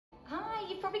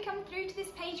you've probably come through to this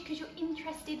page because you're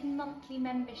interested in monthly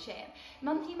membership.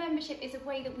 Monthly membership is a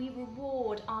way that we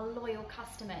reward our loyal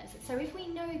customers. So if we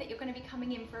know that you're going to be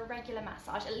coming in for a regular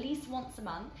massage at least once a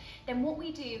month, then what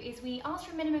we do is we ask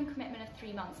for a minimum commitment of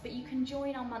 3 months, but you can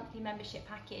join our monthly membership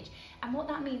package. And what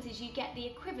that means is you get the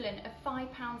equivalent of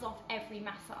 £5 off every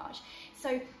massage.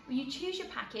 So you choose your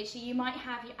package, so you might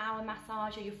have your hour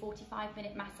massage or your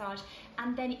 45-minute massage,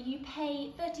 and then you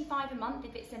pay $35 a month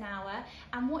if it's an hour,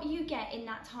 and what you get in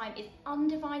that time is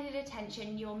undivided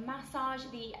attention, your massage,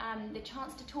 the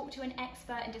chance to talk to an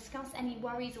expert and discuss any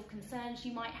worries or concerns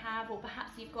you might have, or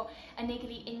perhaps you've got a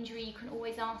niggly injury, you can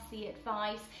always ask the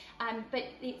advice, but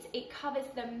it covers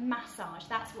the massage.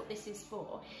 That's what this is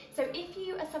for. So if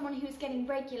you are someone who's getting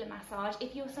regular massage,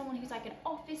 if you're someone who's like an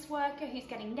office worker who's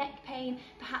getting neck pain,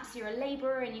 perhaps you're a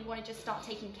labourer and you want to just start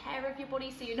taking care of your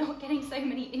body so you're not getting so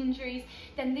many injuries,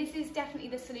 then this is definitely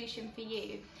the solution for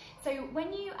you. So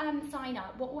when you sign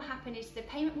up, what will happen is the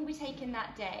payment will be taken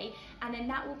that day, and then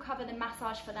that will cover the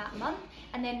massage for that month,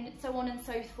 and then so on and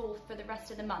so forth for the rest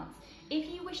of the month.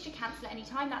 If you wish to cancel at any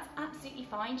time, that's absolutely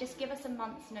fine. Just give us a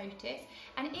month's notice.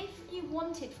 And if you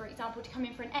wanted, for example, to come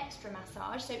in for an extra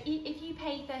massage, so if you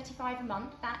pay $35 a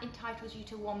month, that entitles you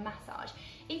to 1 massage.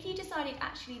 If you decided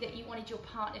actually that you wanted your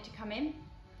partner to come in,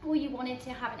 or you wanted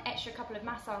to have an extra couple of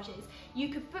massages, you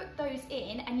could book those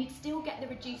in and you'd still get the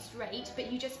reduced rate,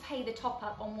 but you just pay the top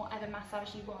up on whatever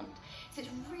massage you want. So it's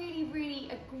really, really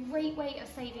a great way of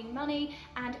saving money,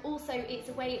 and also it's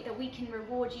a way that we can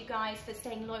reward you guys for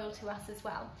staying loyal to us as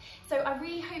well. So I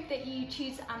really hope that you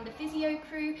choose the Physio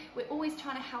Crew. We're always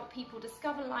trying to help people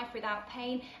discover life without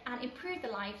pain and improve the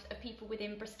lives of people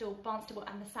within Bristol, Barnstaple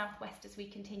and the South West as we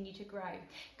continue to grow.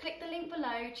 Click the link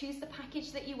below, choose the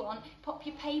package that you want, pop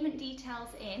your payment details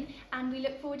in, and we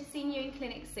look forward to seeing you in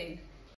clinic soon.